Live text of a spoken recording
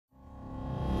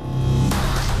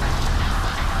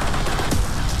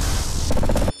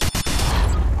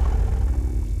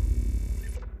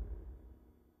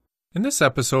In this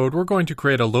episode, we're going to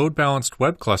create a load-balanced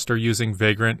web cluster using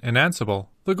Vagrant and Ansible.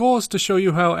 The goal is to show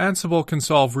you how Ansible can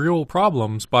solve real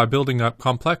problems by building up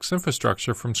complex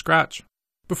infrastructure from scratch.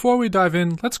 Before we dive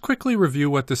in, let's quickly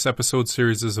review what this episode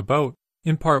series is about.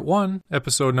 In Part 1,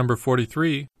 episode number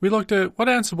 43, we looked at what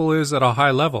Ansible is at a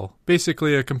high level,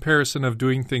 basically a comparison of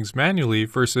doing things manually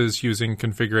versus using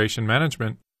configuration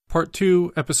management. Part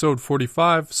 2, episode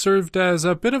 45, served as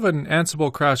a bit of an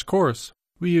Ansible crash course.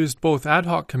 We used both ad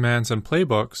hoc commands and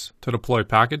playbooks to deploy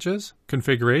packages,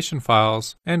 configuration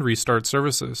files, and restart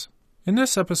services. In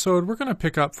this episode, we're going to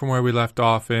pick up from where we left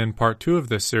off in Part 2 of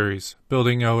this series,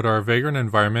 building out our Vagrant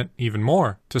environment even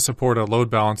more to support a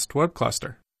load-balanced web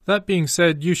cluster. That being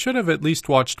said, you should have at least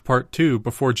watched Part 2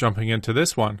 before jumping into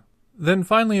this one. Then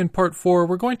finally in Part 4,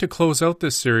 we're going to close out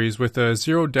this series with a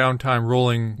zero downtime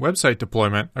rolling website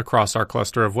deployment across our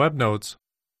cluster of web nodes.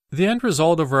 The end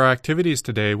result of our activities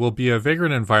today will be a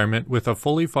Vagrant environment with a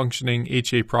fully functioning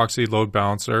HA proxy load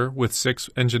balancer with 6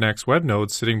 Nginx web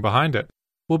nodes sitting behind it.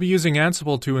 We'll be using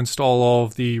Ansible to install all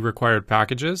of the required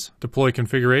packages, deploy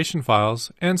configuration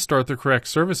files, and start the correct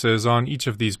services on each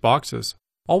of these boxes,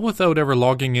 all without ever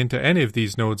logging into any of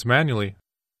these nodes manually.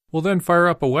 We'll then fire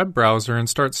up a web browser and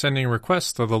start sending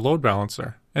requests to the load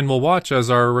balancer, and we'll watch as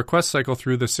our requests cycle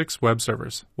through the 6 web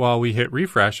servers while we hit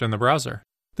refresh in the browser.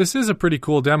 This is a pretty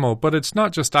cool demo, but it's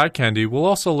not just eye candy. We'll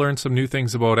also learn some new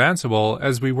things about Ansible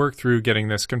as we work through getting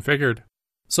this configured.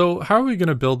 So how are we going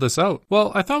to build this out?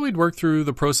 Well, I thought we'd work through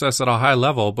the process at a high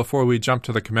level before we jump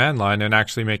to the command line and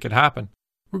actually make it happen.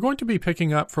 We're going to be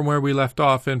picking up from where we left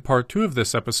off in Part 2 of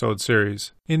this episode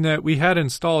series, in that we had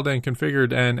installed and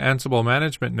configured an Ansible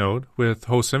management node with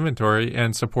host inventory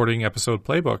and supporting episode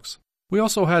playbooks. We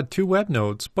also had 2 web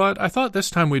nodes, but I thought this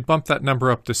time we'd bump that number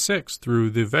up to 6 through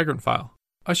the Vagrant file.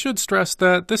 I should stress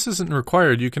that this isn't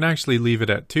required, you can actually leave it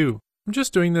at 2. I'm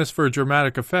just doing this for a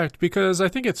dramatic effect because I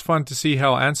think it's fun to see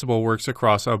how Ansible works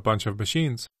across a bunch of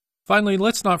machines. Finally,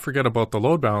 let's not forget about the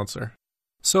load balancer.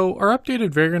 So our updated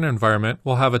Vagrant environment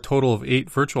will have a total of 8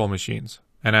 virtual machines,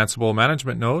 an Ansible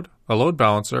management node, a load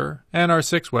balancer, and our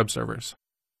 6 web servers.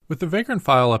 With the Vagrant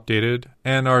file updated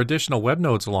and our additional web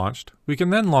nodes launched, we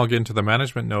can then log into the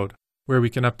management node, where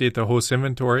we can update the host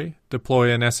inventory,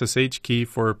 deploy an SSH key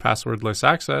for passwordless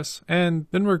access, and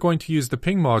then we're going to use the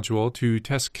ping module to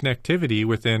test connectivity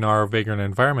within our Vagrant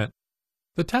environment.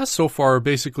 The tasks so far are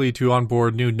basically to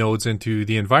onboard new nodes into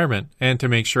the environment and to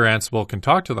make sure Ansible can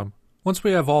talk to them. Once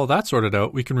we have all that sorted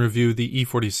out, we can review the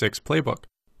E46 playbook.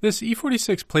 This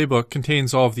E46 playbook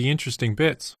contains all of the interesting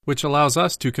bits, which allows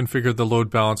us to configure the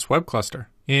load-balanced web cluster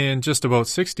in just about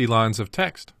 60 lines of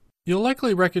text. You'll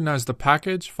likely recognize the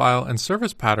package, file, and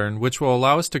service pattern, which will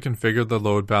allow us to configure the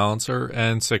load balancer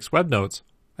and 6 web nodes.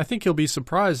 I think you'll be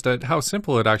surprised at how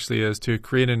simple it actually is to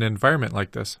create an environment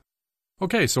like this.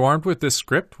 Okay, so armed with this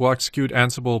script, we'll execute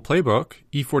Ansible playbook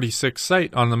E46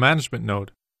 site on the management node.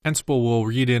 Ansible will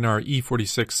read in our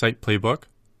E46 site playbook,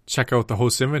 check out the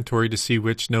host inventory to see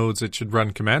which nodes it should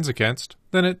run commands against.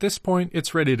 Then at this point,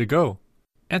 it's ready to go.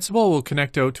 Ansible will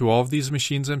connect out to all of these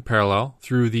machines in parallel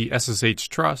through the SSH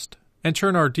trust and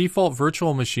turn our default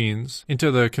virtual machines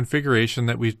into the configuration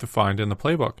that we've defined in the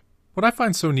playbook. What I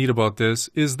find so neat about this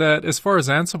is that as far as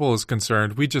Ansible is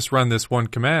concerned, we just run this one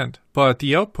command, but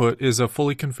the output is a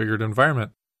fully configured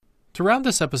environment. To round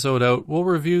this episode out, we'll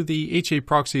review the HA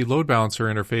proxy load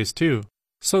balancer interface too,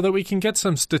 so that we can get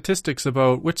some statistics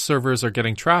about which servers are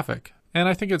getting traffic, and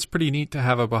I think it's pretty neat to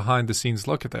have a behind-the-scenes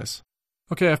look at this.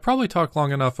 Okay, I've probably talked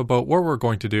long enough about what we're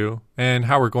going to do and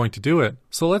how we're going to do it,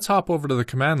 so let's hop over to the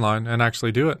command line and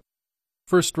actually do it.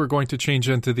 First, we're going to change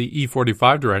into the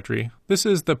E45 directory. This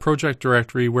is the project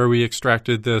directory where we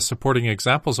extracted the supporting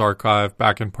examples archive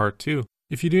back in Part 2.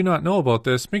 If you do not know about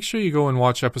this, make sure you go and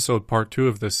watch episode Part 2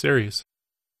 of this series.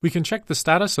 We can check the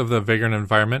status of the Vagrant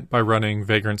environment by running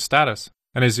Vagrant status,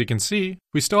 and as you can see,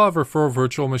 we still have our 4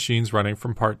 virtual machines running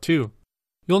from Part 2.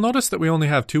 You'll notice that we only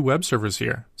have 2 web servers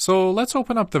here, so let's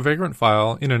open up the Vagrant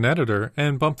file in an editor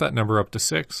and bump that number up to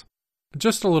 6.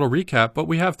 Just a little recap, but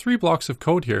we have 3 blocks of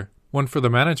code here, one for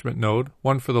the management node,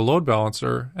 one for the load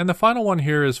balancer, and the final one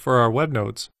here is for our web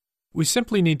nodes. We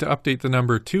simply need to update the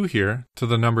number 2 here to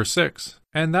the number 6,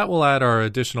 and that will add our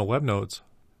additional web nodes.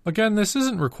 Again, this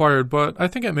isn't required, but I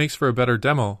think it makes for a better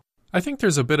demo. I think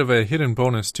there's a bit of a hidden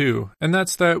bonus too, and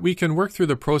that's that we can work through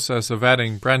the process of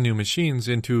adding brand new machines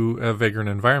into a Vagrant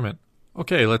environment.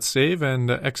 Okay, let's save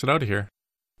and exit out of here.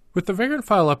 With the Vagrant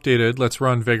file updated, let's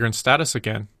run Vagrant status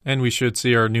again, and we should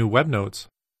see our new web nodes.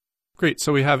 Great,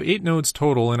 so we have 8 nodes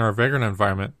total in our Vagrant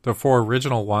environment, the 4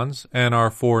 original ones, and our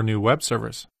 4 new web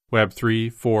servers, Web 3,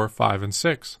 4, 5, and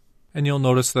 6. And you'll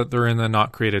notice that they're in the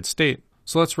not created state.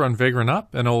 So let's run Vagrant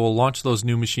up, and it will launch those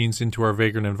new machines into our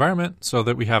Vagrant environment so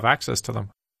that we have access to them.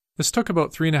 This took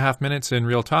about 3.5 minutes in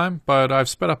real time, but I've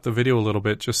sped up the video a little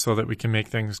bit just so that we can make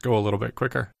things go a little bit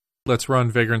quicker. Let's run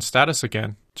Vagrant status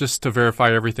again, just to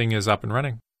verify everything is up and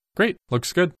running. Great,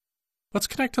 looks good. Let's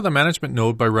connect to the management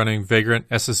node by running Vagrant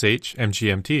SSH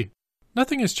mgmt.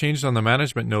 Nothing has changed on the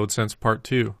management node since part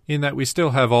 2, in that we still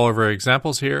have all of our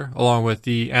examples here, along with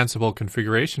the Ansible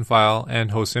configuration file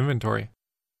and host inventory.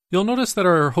 You'll notice that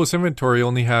our host inventory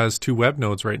only has 2 web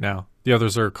nodes right now. The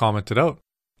others are commented out.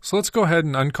 So let's go ahead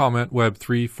and uncomment web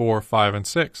 3, 4, 5, and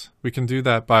 6. We can do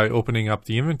that by opening up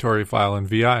the inventory file in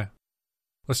VI.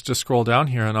 Let's just scroll down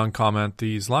here and uncomment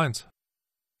these lines.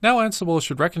 Now Ansible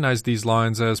should recognize these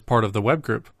lines as part of the web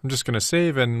group. I'm just going to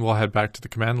save and we'll head back to the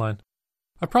command line.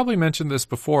 I probably mentioned this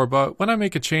before, but when I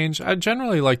make a change, I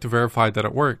generally like to verify that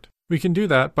it worked. We can do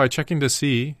that by checking to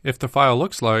see if the file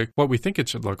looks like what we think it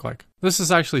should look like. This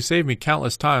has actually saved me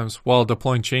countless times while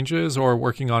deploying changes or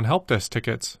working on help desk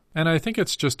tickets, and I think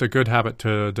it's just a good habit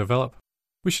to develop.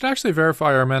 We should actually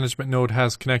verify our management node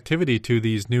has connectivity to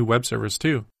these new web servers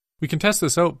too. We can test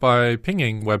this out by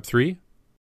pinging web 3,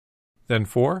 then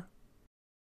 4,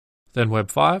 then web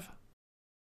 5,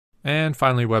 and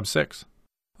finally web 6.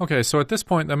 Okay, so at this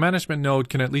point, the management node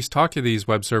can at least talk to these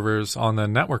web servers on the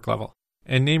network level.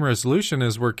 And name resolution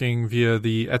is working via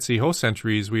the etc host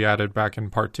entries we added back in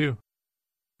part 2.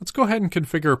 Let's go ahead and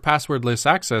configure passwordless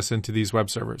access into these web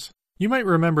servers. You might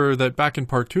remember that back in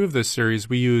part 2 of this series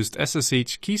we used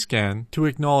SSH keyscan to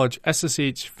acknowledge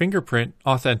SSH fingerprint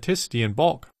authenticity in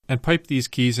bulk and pipe these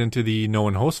keys into the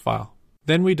known host file.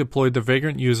 Then we deployed the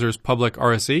Vagrant user's public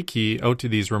RSA key out to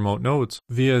these remote nodes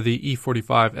via the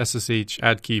E45 SSH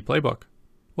add key playbook.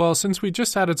 Well, since we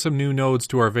just added some new nodes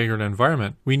to our Vagrant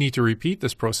environment, we need to repeat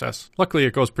this process. Luckily,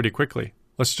 it goes pretty quickly.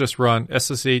 Let's just run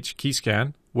SSH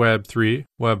keyscan, web 3,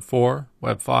 web 4,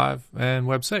 web 5, and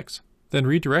web 6. Then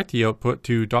redirect the output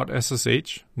to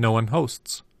 .sh known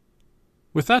hosts.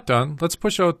 With that done, let's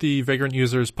push out the Vagrant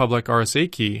user's public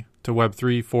RSA key to web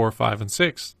 3, 4, 5, and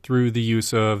 6 through the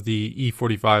use of the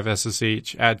E45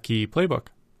 SSH add key playbook.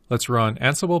 Let's run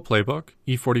Ansible playbook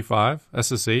E45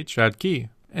 SSH add key.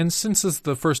 And since it's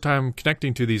the first time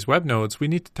connecting to these web nodes, we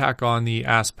need to tack on the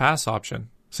AskPass option,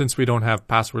 since we don't have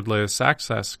passwordless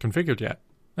access configured yet.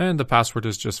 And the password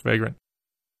is just Vagrant.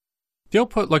 The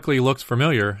output likely looks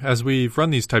familiar, as we've run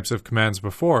these types of commands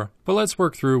before, but let's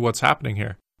work through what's happening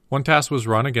here. One task was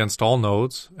run against all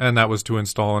nodes, and that was to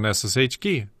install an SSH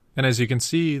key. And as you can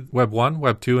see, web 1,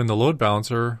 web 2, and the load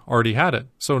balancer already had it,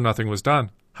 so nothing was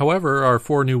done. However, our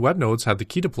 4 new web nodes had the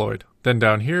key deployed. Then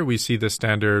down here we see the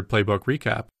standard playbook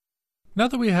recap. Now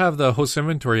that we have the host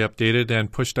inventory updated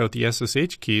and pushed out the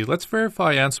SSH key, let's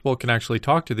verify Ansible can actually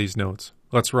talk to these nodes.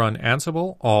 Let's run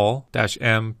Ansible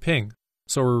all-m ping.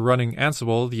 So we're running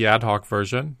Ansible, the ad hoc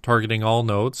version, targeting all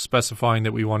nodes, specifying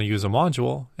that we want to use a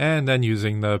module, and then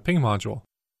using the ping module.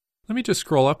 Let me just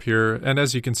scroll up here, and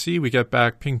as you can see, we get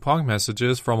back ping-pong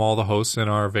messages from all the hosts in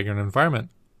our Vagrant environment.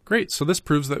 Great, so this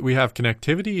proves that we have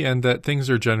connectivity and that things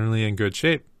are generally in good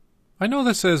shape. I know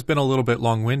this has been a little bit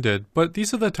long-winded, but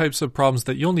these are the types of problems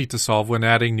that you'll need to solve when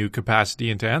adding new capacity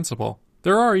into Ansible.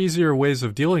 There are easier ways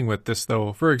of dealing with this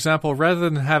though. For example, rather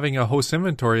than having a host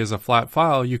inventory as a flat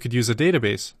file, you could use a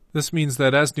database. This means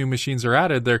that as new machines are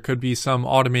added, there could be some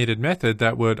automated method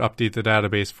that would update the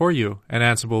database for you, and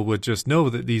Ansible would just know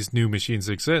that these new machines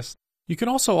exist. You can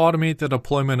also automate the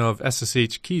deployment of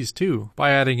SSH keys too, by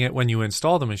adding it when you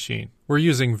install the machine. We're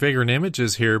using Vagrant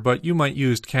images here, but you might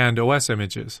use canned OS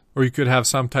images. Or you could have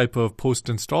some type of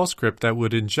post-install script that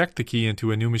would inject the key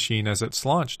into a new machine as it's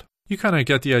launched. You kind of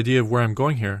get the idea of where I'm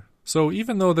going here. So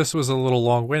even though this was a little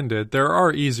long-winded, there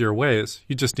are easier ways.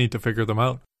 You just need to figure them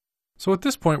out. So at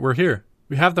this point, we're here.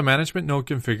 We have the management node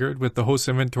configured with the host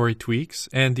inventory tweaks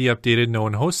and the updated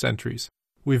known host entries.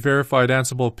 We've verified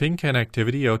Ansible ping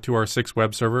connectivity out to our 6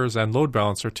 web servers and load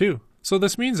balancer too. So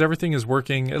this means everything is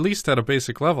working at least at a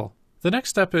basic level. The next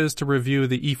step is to review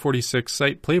the E46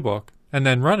 site playbook and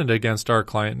then run it against our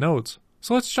client nodes.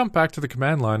 So let's jump back to the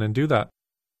command line and do that.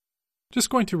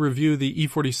 Just going to review the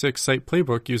E46 site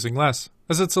playbook using less,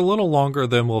 as it's a little longer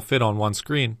than will fit on one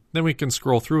screen. Then we can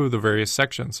scroll through the various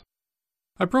sections.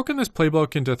 I've broken this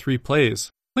playbook into 3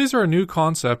 plays. Plays are a new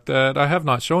concept that I have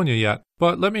not shown you yet,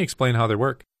 but let me explain how they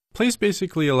work. Plays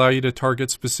basically allow you to target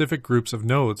specific groups of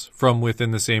nodes from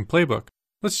within the same playbook.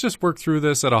 Let's just work through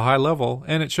this at a high level,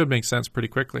 and it should make sense pretty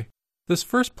quickly. This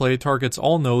first play targets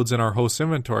all nodes in our host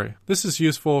inventory. This is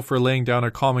useful for laying down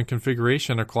a common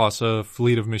configuration across a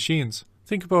fleet of machines.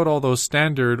 Think about all those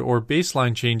standard or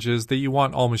baseline changes that you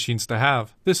want all machines to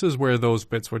have. This is where those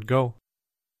bits would go.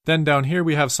 Then down here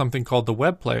we have something called the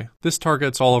web play. This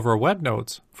targets all of our web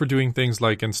nodes for doing things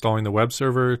like installing the web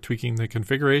server, tweaking the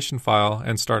configuration file,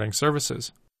 and starting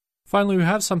services. Finally, we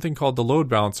have something called the load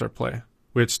balancer play,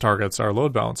 which targets our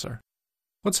load balancer.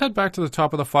 Let's head back to the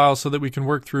top of the file so that we can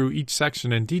work through each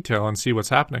section in detail and see what's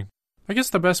happening. I guess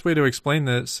the best way to explain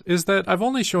this is that I've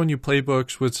only shown you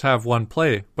playbooks which have one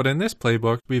play, but in this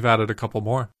playbook we've added a couple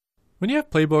more. When you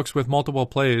have playbooks with multiple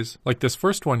plays, like this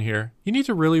first one here, you need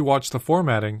to really watch the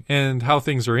formatting and how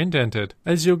things are indented,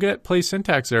 as you'll get play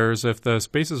syntax errors if the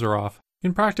spaces are off.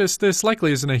 In practice, this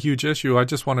likely isn't a huge issue, I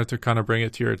just wanted to kind of bring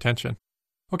it to your attention.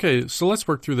 Okay, so let's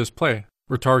work through this play.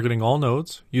 We're targeting all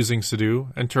nodes, using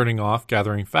sudo, and turning off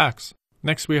gathering facts.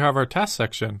 Next we have our task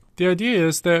section. The idea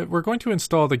is that we're going to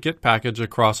install the git package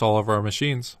across all of our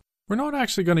machines. We're not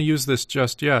actually going to use this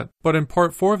just yet, but in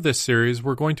part 4 of this series,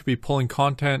 we're going to be pulling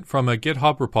content from a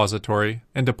GitHub repository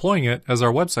and deploying it as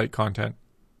our website content.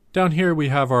 Down here we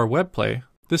have our web play.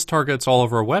 This targets all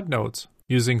of our web nodes,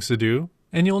 using sudo,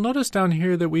 and you'll notice down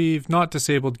here that we've not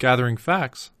disabled gathering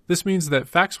facts. This means that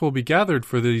facts will be gathered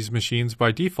for these machines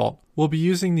by default. We'll be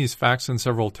using these facts in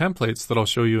several templates that I'll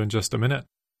show you in just a minute.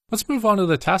 Let's move on to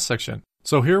the task section.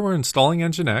 So here we're installing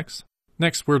Nginx.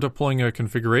 Next, we're deploying a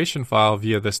configuration file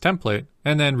via this template,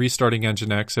 and then restarting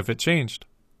Nginx if it changed.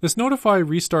 This notify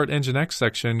restart Nginx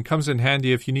section comes in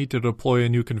handy if you need to deploy a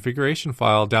new configuration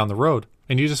file down the road,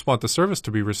 and you just want the service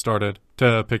to be restarted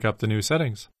to pick up the new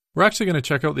settings. We're actually going to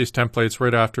check out these templates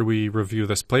right after we review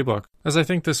this playbook, as I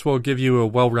think this will give you a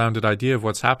well-rounded idea of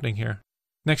what's happening here.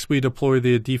 Next, we deploy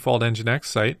the default Nginx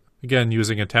site, again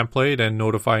using a template and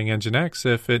notifying Nginx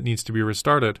if it needs to be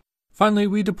restarted. Finally,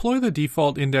 we deploy the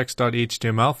default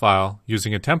index.html file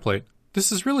using a template.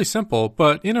 This is really simple,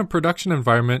 but in a production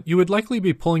environment, you would likely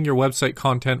be pulling your website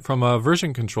content from a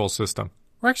version control system.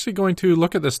 We're actually going to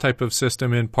look at this type of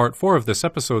system in part 4 of this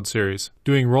episode series,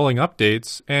 doing rolling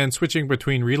updates and switching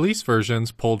between release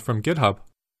versions pulled from GitHub.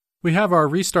 We have our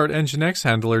restart Nginx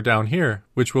handler down here,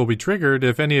 which will be triggered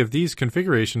if any of these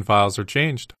configuration files are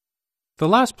changed. The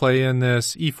last play in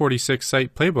this E46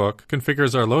 site playbook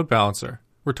configures our load balancer.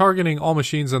 We're targeting all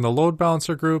machines in the load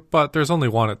balancer group, but there's only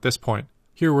one at this point.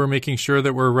 Here we're making sure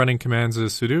that we're running commands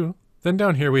as sudo. Then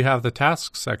down here we have the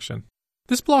tasks section.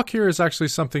 This block here is actually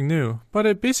something new, but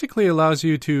it basically allows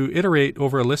you to iterate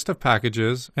over a list of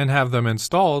packages and have them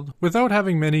installed without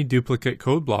having many duplicate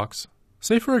code blocks.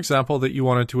 Say for example that you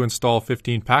wanted to install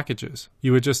 15 packages.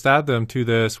 You would just add them to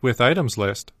this with items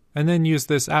list, and then use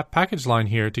this app package line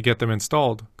here to get them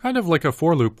installed, kind of like a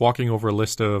for loop walking over a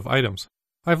list of items.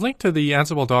 I've linked to the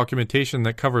Ansible documentation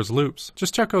that covers loops.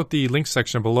 Just check out the links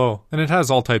section below, and it has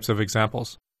all types of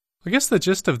examples. I guess the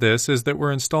gist of this is that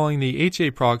we're installing the HA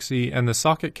proxy and the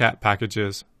socketcat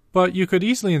packages, but you could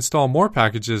easily install more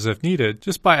packages if needed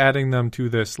just by adding them to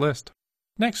this list.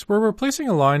 Next, we're replacing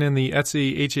a line in the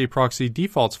etc HA proxy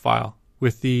defaults file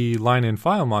with the line in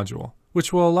file module,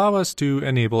 which will allow us to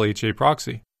enable HA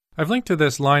proxy. I've linked to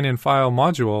this line in file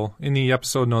module in the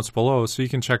episode notes below so you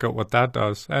can check out what that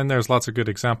does, and there's lots of good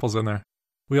examples in there.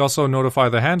 We also notify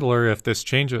the handler if this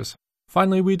changes.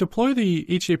 Finally, we deploy the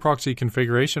HA proxy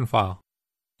configuration file.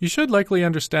 You should likely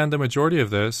understand the majority of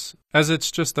this, as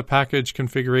it's just the package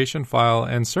configuration file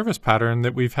and service pattern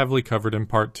that we've heavily covered in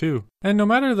part 2. And no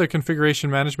matter the configuration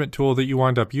management tool that you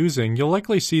wind up using, you'll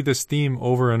likely see this theme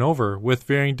over and over with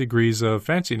varying degrees of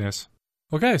fanciness.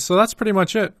 Okay, so that's pretty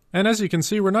much it. And as you can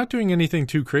see, we're not doing anything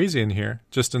too crazy in here,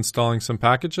 just installing some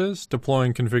packages,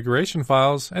 deploying configuration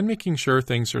files, and making sure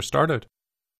things are started.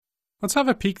 Let's have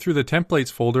a peek through the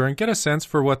templates folder and get a sense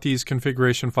for what these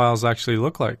configuration files actually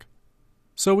look like.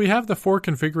 So we have the 4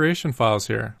 configuration files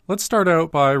here. Let's start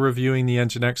out by reviewing the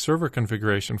Nginx server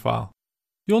configuration file.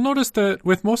 You'll notice that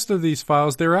with most of these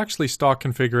files, they're actually stock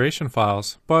configuration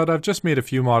files, but I've just made a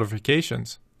few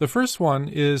modifications. The first one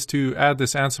is to add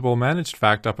this Ansible managed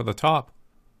fact up at the top.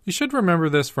 You should remember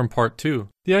this from part 2.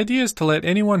 The idea is to let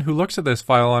anyone who looks at this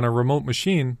file on a remote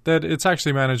machine that it's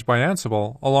actually managed by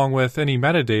Ansible, along with any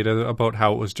metadata about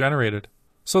how it was generated.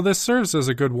 So this serves as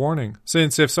a good warning,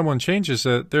 since if someone changes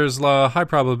it, there's a high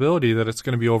probability that it's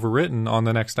going to be overwritten on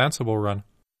the next Ansible run.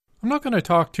 I'm not going to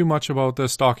talk too much about the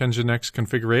stock Nginx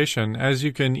configuration, as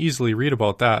you can easily read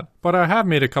about that, but I have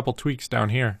made a couple tweaks down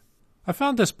here. I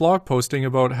found this blog posting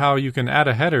about how you can add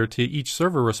a header to each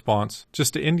server response,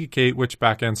 just to indicate which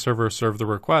backend server served the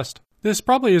request. This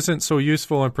probably isn't so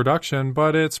useful in production,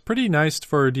 but it's pretty nice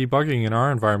for debugging in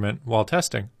our environment while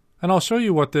testing. And I'll show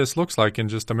you what this looks like in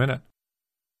just a minute.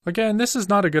 Again, this is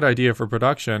not a good idea for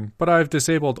production, but I've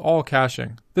disabled all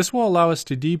caching. This will allow us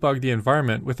to debug the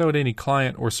environment without any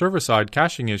client or server-side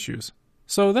caching issues.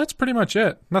 So that's pretty much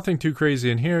it. Nothing too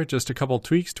crazy in here, just a couple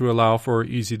tweaks to allow for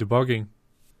easy debugging.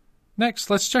 Next,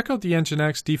 let's check out the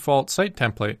Nginx default site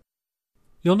template.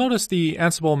 You'll notice the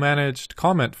Ansible managed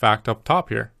comment fact up top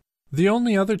here. The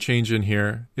only other change in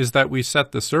here is that we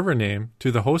set the server name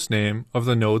to the host name of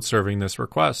the node serving this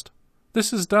request.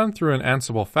 This is done through an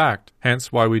Ansible fact,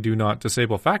 hence why we do not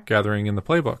disable fact gathering in the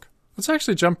playbook. Let's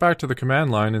actually jump back to the command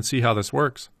line and see how this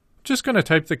works. I'm just going to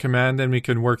type the command and we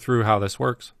can work through how this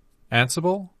works.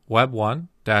 Ansible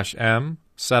web1-m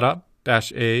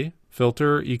setup-a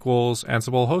filter equals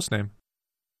Ansible hostname.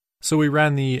 So we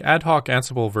ran the ad hoc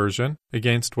Ansible version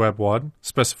against web1,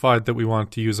 specified that we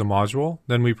want to use a module,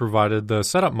 then we provided the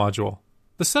setup module.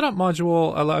 The setup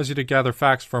module allows you to gather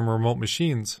facts from remote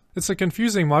machines. It's a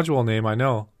confusing module name, I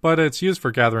know, but it's used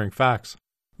for gathering facts.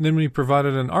 Then we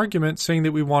provided an argument saying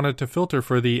that we wanted to filter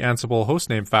for the Ansible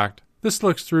hostname fact. This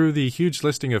looks through the huge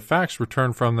listing of facts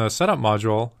returned from the setup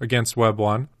module against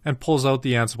web1 and pulls out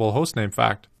the Ansible hostname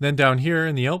fact. Then down here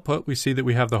in the output, we see that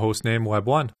we have the hostname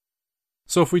web1.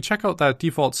 So if we check out that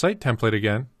default site template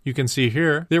again, you can see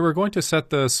here that we're going to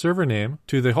set the server name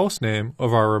to the hostname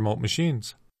of our remote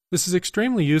machines. This is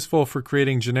extremely useful for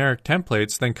creating generic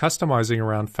templates, then customizing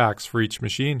around facts for each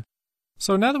machine.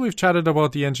 So now that we've chatted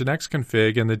about the Nginx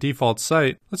config and the default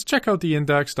site, let's check out the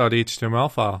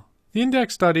index.html file. The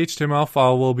index.html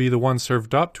file will be the one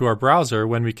served up to our browser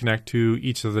when we connect to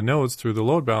each of the nodes through the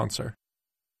load balancer.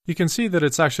 You can see that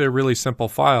it's actually a really simple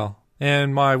file,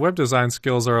 and my web design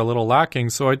skills are a little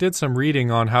lacking, so I did some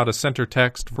reading on how to center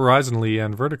text horizontally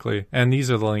and vertically, and these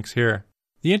are the links here.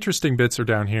 The interesting bits are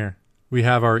down here. We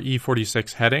have our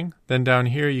E46 heading, then down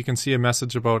here you can see a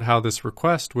message about how this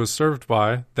request was served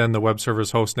by, then the web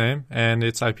server's hostname, and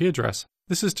its IP address.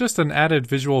 This is just an added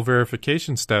visual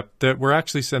verification step that we're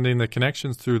actually sending the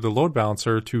connections through the load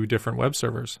balancer to different web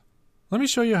servers. Let me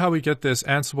show you how we get this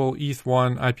Ansible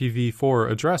eth1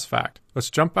 IPv4 address fact. Let's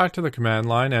jump back to the command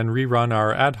line and rerun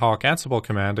our ad hoc Ansible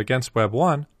command against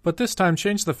web1, but this time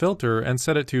change the filter and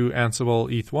set it to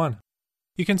Ansible eth1.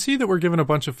 You can see that we're given a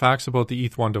bunch of facts about the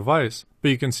eth1 device,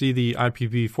 but you can see the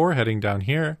IPv4 heading down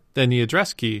here, then the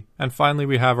address key, and finally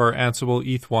we have our Ansible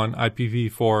eth1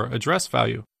 IPv4 address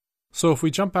value. So if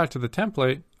we jump back to the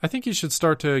template, I think you should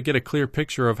start to get a clear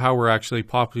picture of how we're actually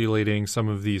populating some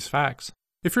of these facts.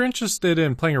 If you're interested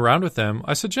in playing around with them,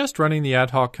 I suggest running the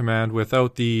ad hoc command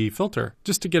without the filter,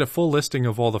 just to get a full listing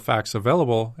of all the facts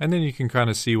available, and then you can kind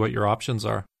of see what your options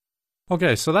are.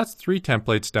 Okay, so that's 3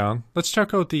 templates down. Let's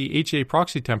check out the HA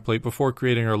proxy template before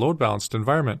creating our load balanced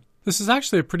environment. This is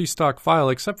actually a pretty stock file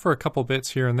except for a couple bits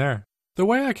here and there. The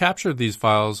way I captured these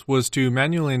files was to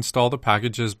manually install the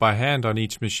packages by hand on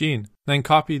each machine, then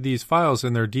copy these files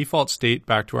in their default state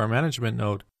back to our management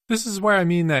node. This is where I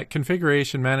mean that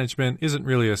configuration management isn't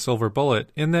really a silver bullet,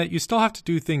 in that you still have to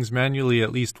do things manually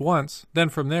at least once, then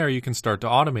from there you can start to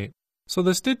automate. So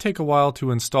this did take a while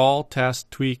to install,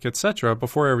 test, tweak, etc.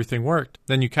 before everything worked.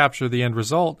 Then you capture the end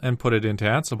result and put it into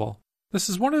Ansible. This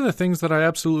is one of the things that I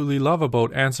absolutely love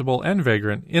about Ansible and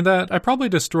Vagrant, in that I probably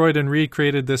destroyed and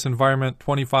recreated this environment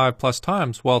 25 plus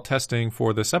times while testing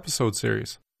for this episode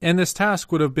series. And this task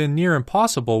would have been near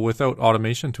impossible without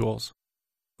automation tools.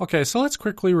 Okay, so let's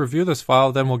quickly review this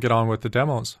file, then we'll get on with the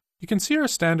demos. You can see our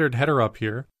standard header up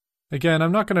here. Again,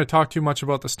 I'm not going to talk too much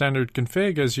about the standard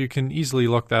config as you can easily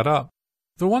look that up.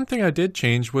 The one thing I did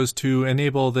change was to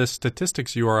enable this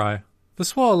statistics URI.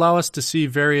 This will allow us to see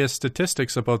various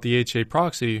statistics about the HA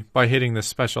proxy by hitting this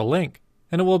special link,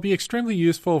 and it will be extremely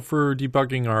useful for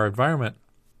debugging our environment.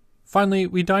 Finally,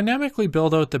 we dynamically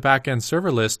build out the backend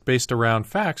server list based around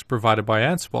facts provided by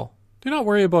Ansible. Do not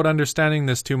worry about understanding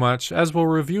this too much, as we'll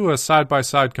review a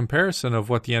side-by-side comparison of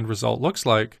what the end result looks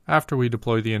like after we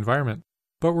deploy the environment.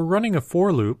 But we're running a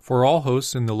for loop for all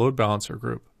hosts in the load balancer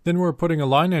group. Then we're putting a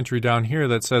line entry down here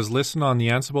that says listen on the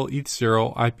Ansible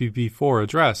eth0 IPv4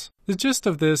 address. The gist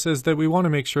of this is that we want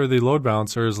to make sure the load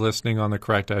balancer is listening on the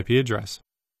correct IP address.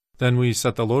 Then we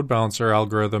set the load balancer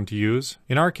algorithm to use.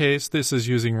 In our case, this is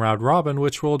using round robin,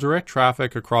 which will direct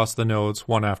traffic across the nodes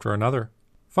one after another.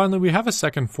 Finally, we have a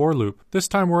second for loop. This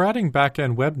time we're adding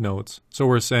backend web nodes. So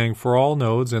we're saying for all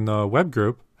nodes in the web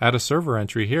group, add a server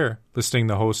entry here, listing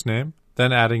the host name,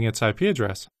 then adding its IP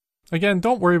address. Again,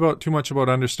 don't worry about too much about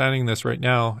understanding this right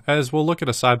now, as we'll look at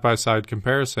a side-by-side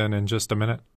comparison in just a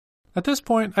minute. At this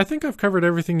point, I think I've covered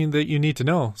everything that you need to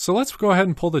know, so let's go ahead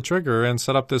and pull the trigger and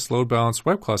set up this load balanced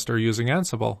web cluster using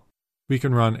Ansible. We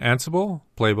can run Ansible,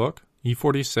 playbook,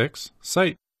 E46,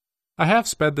 site. I have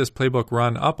sped this playbook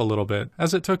run up a little bit,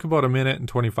 as it took about 1 minute and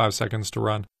 25 seconds to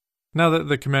run. Now that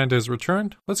the command is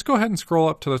returned, let's go ahead and scroll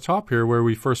up to the top here where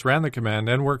we first ran the command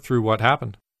and work through what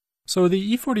happened. So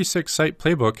the E46 site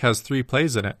playbook has 3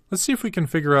 plays in it. Let's see if we can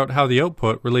figure out how the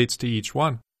output relates to each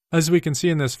one. As we can see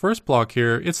in this first block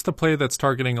here, it's the play that's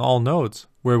targeting all nodes,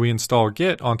 where we install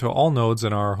Git onto all nodes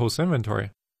in our host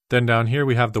inventory. Then down here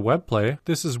we have the web play.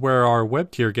 This is where our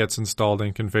web tier gets installed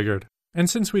and configured. And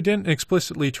since we didn't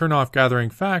explicitly turn off gathering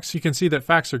facts, you can see that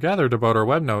facts are gathered about our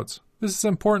web nodes. This is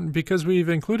important because we've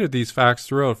included these facts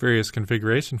throughout various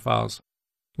configuration files.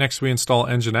 Next, we install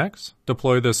Nginx,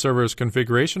 deploy the server's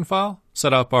configuration file,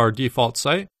 set up our default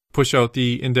site, push out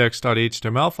the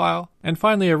index.html file, and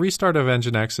finally a restart of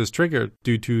Nginx is triggered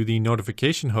due to the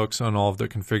notification hooks on all of the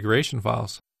configuration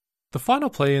files. The final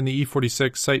play in the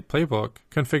E46 site playbook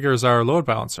configures our load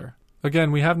balancer.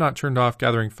 Again, we have not turned off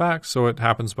gathering facts, so it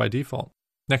happens by default.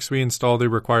 Next, we install the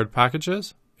required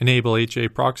packages, enable HA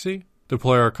proxy,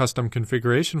 deploy our custom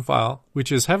configuration file,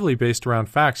 which is heavily based around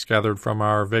facts gathered from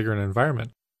our Vagrant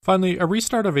environment. Finally, a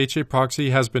restart of HA proxy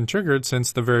has been triggered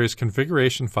since the various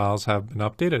configuration files have been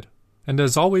updated. And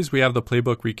as always, we have the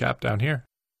playbook recap down here.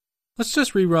 Let's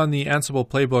just rerun the Ansible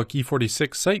playbook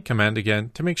E46 site command again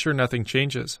to make sure nothing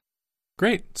changes.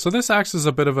 Great, so this acts as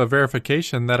a bit of a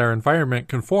verification that our environment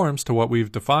conforms to what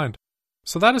we've defined.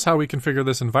 So that is how we configure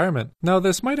this environment. Now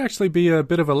this might actually be a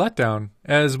bit of a letdown,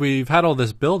 as we've had all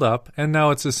this build up, and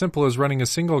now it's as simple as running a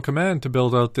single command to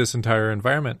build out this entire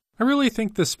environment. I really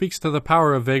think this speaks to the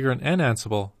power of Vagrant and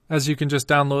Ansible, as you can just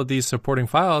download these supporting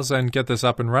files and get this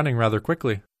up and running rather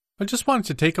quickly. I just wanted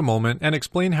to take a moment and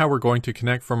explain how we're going to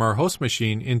connect from our host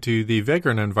machine into the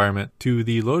Vagrant environment to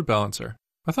the load balancer.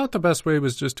 I thought the best way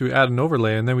was just to add an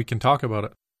overlay and then we can talk about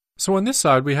it. So on this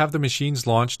side, we have the machines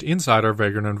launched inside our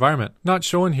Vagrant environment. Not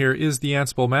shown here is the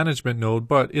Ansible management node,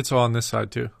 but it's on this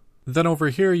side too. Then over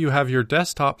here, you have your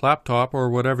desktop, laptop, or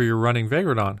whatever you're running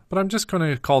Vagrant on, but I'm just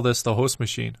going to call this the host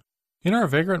machine. In our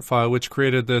Vagrant file, which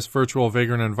created this virtual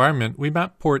Vagrant environment, we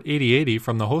mapped port 8080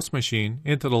 from the host machine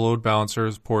into the load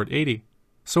balancer's port 80.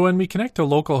 So when we connect to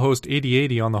localhost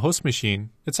 8080 on the host machine,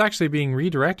 it's actually being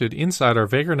redirected inside our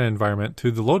Vagrant environment to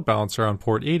the load balancer on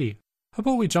port 80. How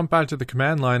about we jump back to the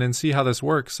command line and see how this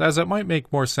works, as it might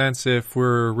make more sense if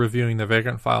we're reviewing the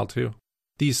Vagrant file too.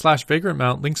 The /vagrant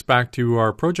mount links back to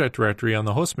our project directory on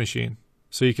the host machine,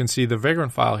 so you can see the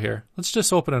Vagrant file here. Let's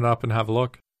just open it up and have a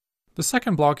look. The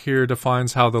second block here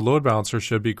defines how the load balancer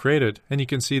should be created, and you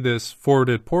can see this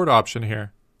forwarded port option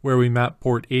here, where we map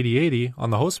port 8080 on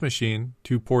the host machine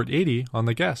to port 80 on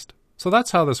the guest. So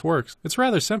that's how this works. It's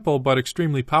rather simple but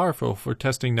extremely powerful for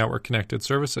testing network connected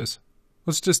services.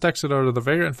 Let's just exit out of the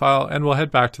Vagrant file and we'll head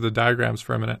back to the diagrams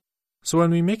for a minute. So when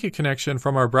we make a connection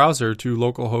from our browser to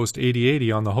localhost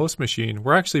 8080 on the host machine,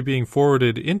 we're actually being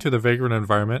forwarded into the Vagrant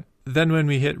environment. Then when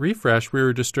we hit refresh, we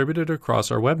are distributed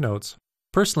across our web nodes.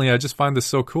 Personally, I just find this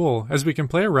so cool, as we can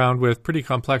play around with pretty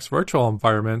complex virtual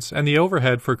environments, and the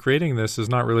overhead for creating this is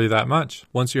not really that much,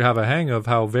 once you have a hang of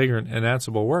how Vagrant and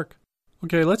Ansible work.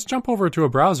 Okay, let's jump over to a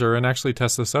browser and actually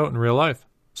test this out in real life.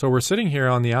 So we're sitting here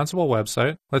on the Ansible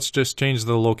website. Let's just change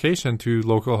the location to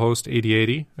localhost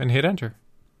 8080 and hit enter.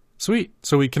 Sweet,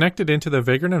 so we connected into the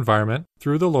Vagrant environment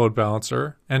through the load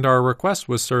balancer, and our request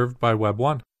was served by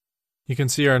Web1. You can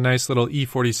see our nice little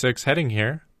E46 heading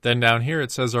here. Then down here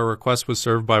it says our request was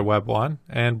served by Web1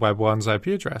 and Web1's IP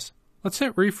address. Let's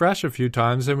hit refresh a few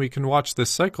times and we can watch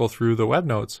this cycle through the web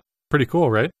nodes. Pretty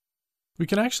cool, right? We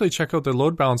can actually check out the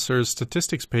load balancer's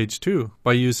statistics page too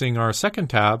by using our second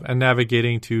tab and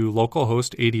navigating to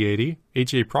localhost 8080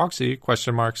 HA proxy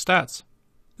stats.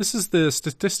 This is the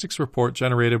statistics report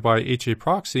generated by HA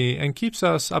proxy and keeps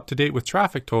us up to date with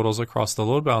traffic totals across the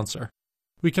load balancer.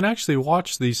 We can actually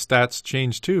watch these stats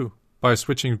change too by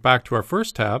switching back to our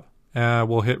first tab.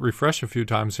 We'll hit refresh a few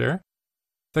times here.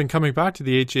 Then coming back to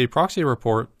the HA proxy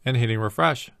report and hitting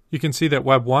refresh. You can see that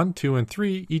Web 1, 2, and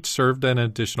 3 each served an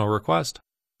additional request.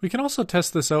 We can also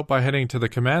test this out by heading to the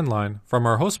command line from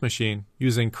our host machine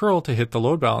using curl to hit the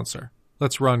load balancer.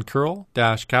 Let's run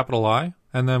curl-I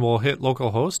and then we'll hit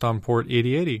localhost on port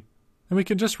 8080. And we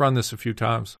can just run this a few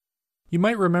times. You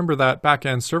might remember that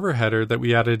backend server header that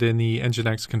we added in the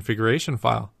Nginx configuration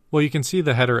file. Well, you can see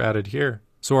the header added here.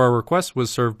 So our request was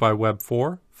served by Web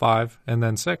 4, 5, and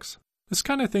then 6. This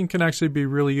kind of thing can actually be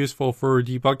really useful for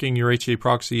debugging your HA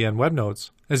proxy and web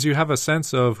nodes, as you have a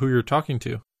sense of who you're talking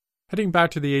to. Heading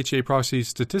back to the HA proxy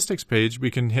statistics page,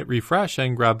 we can hit refresh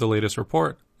and grab the latest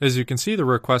report. As you can see, the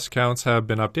request counts have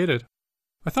been updated.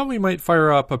 I thought we might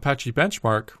fire up Apache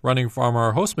Benchmark running from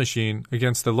our host machine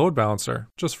against the load balancer,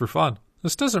 just for fun.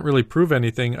 This doesn't really prove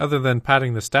anything other than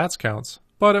padding the stats counts,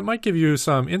 but it might give you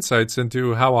some insights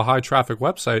into how a high traffic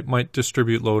website might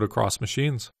distribute load across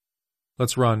machines.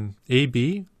 Let's run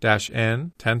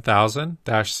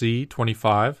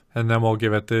ab-n10,000-c25, and then we'll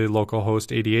give it the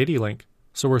localhost 8080 link.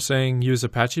 So we're saying use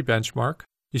Apache benchmark,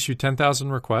 issue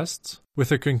 10,000 requests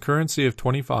with a concurrency of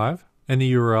 25, and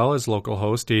the URL is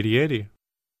localhost 8080.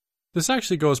 This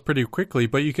actually goes pretty quickly,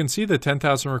 but you can see the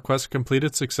 10,000 requests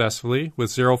completed successfully with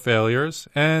 0 failures,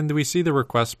 and we see the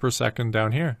requests per second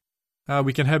down here.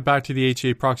 We can head back to the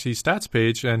HA proxy stats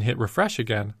page and hit refresh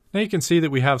again. Now you can see that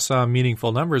we have some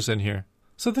meaningful numbers in here.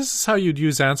 So this is how you'd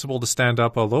use Ansible to stand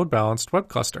up a load-balanced web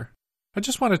cluster. I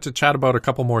just wanted to chat about a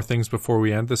couple more things before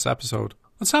we end this episode.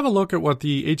 Let's have a look at what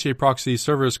the HA proxy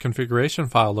server's configuration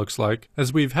file looks like,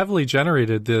 as we've heavily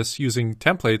generated this using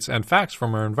templates and facts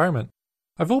from our environment.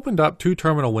 I've opened up 2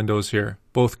 terminal windows here,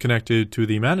 both connected to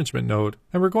the management node,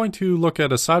 and we're going to look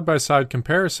at a side-by-side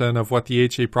comparison of what the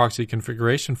HA proxy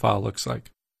configuration file looks like.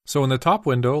 So in the top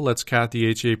window, let's cat the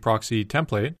HA proxy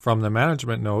template from the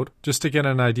management node, just to get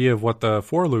an idea of what the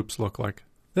for loops look like.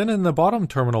 Then in the bottom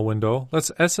terminal window,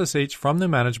 let's SSH from the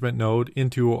management node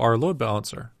into our load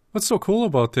balancer. What's so cool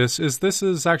about this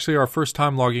is actually our first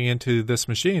time logging into this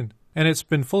machine, and it's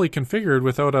been fully configured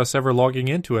without us ever logging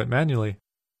into it manually.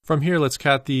 From here, let's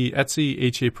cat the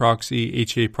etc HA proxy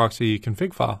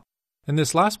config file. And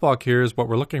this last block here is what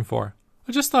we're looking for.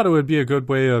 I just thought it would be a good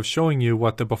way of showing you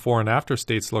what the before and after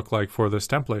states look like for this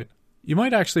template. You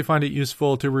might actually find it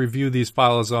useful to review these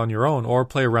files on your own or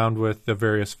play around with the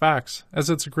various facts,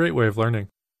 as it's a great way of learning.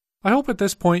 I hope at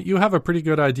this point you have a pretty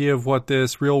good idea of what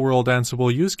this real-world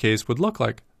Ansible use case would look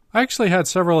like. I actually had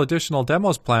several additional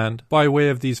demos planned by way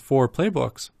of these 4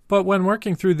 playbooks. But when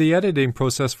working through the editing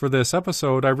process for this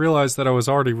episode, I realized that I was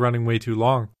already running way too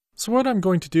long. So what I'm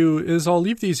going to do is I'll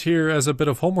leave these here as a bit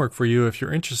of homework for you if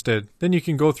you're interested. Then you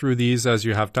can go through these as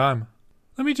you have time.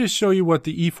 Let me just show you what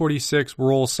the E46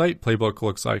 role site playbook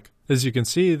looks like. As you can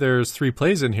see, there's 3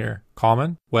 plays in here: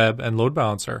 common, web, and load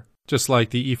balancer, just like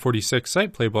the E46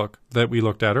 site playbook that we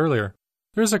looked at earlier.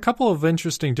 There's a couple of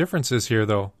interesting differences here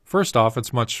though. First off,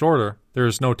 it's much shorter.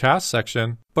 There's no task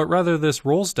section, but rather this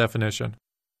roles definition.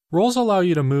 Roles allow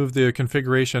you to move the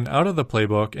configuration out of the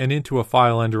playbook and into a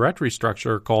file and directory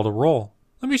structure called a role.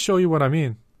 Let me show you what I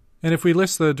mean. And if we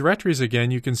list the directories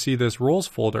again, you can see this roles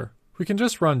folder. We can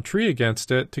just run tree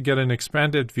against it to get an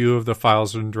expanded view of the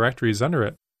files and directories under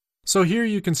it. So here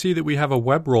you can see that we have a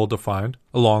web role defined,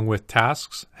 along with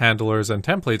tasks, handlers, and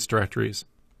templates directories.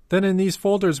 Then in these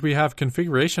folders we have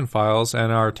configuration files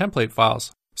and our template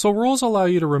files. So roles allow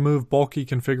you to remove bulky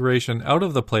configuration out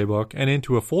of the playbook and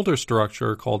into a folder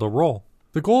structure called a role.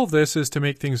 The goal of this is to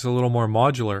make things a little more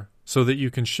modular, so that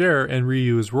you can share and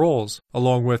reuse roles,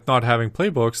 along with not having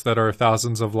playbooks that are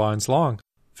thousands of lines long.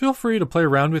 Feel free to play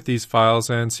around with these files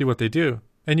and see what they do,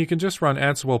 and you can just run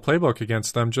Ansible playbook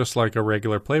against them just like a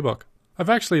regular playbook. I've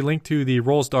actually linked to the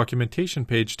roles documentation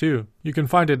page too. You can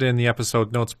find it in the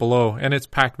episode notes below, and it's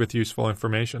packed with useful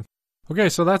information. Okay,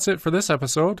 so that's it for this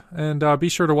episode, and be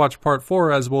sure to watch part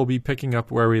 4 as we'll be picking up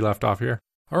where we left off here.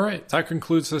 Alright, that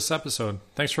concludes this episode.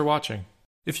 Thanks for watching.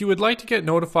 If you would like to get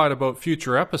notified about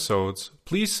future episodes,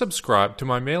 please subscribe to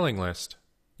my mailing list.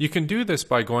 You can do this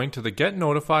by going to the Get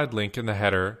Notified link in the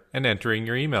header and entering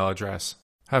your email address.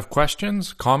 Have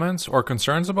questions, comments, or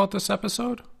concerns about this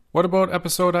episode? What about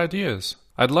episode ideas?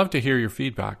 I'd love to hear your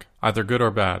feedback, either good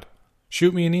or bad.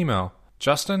 Shoot me an email,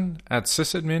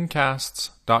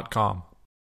 justin@sysadmincasts.com.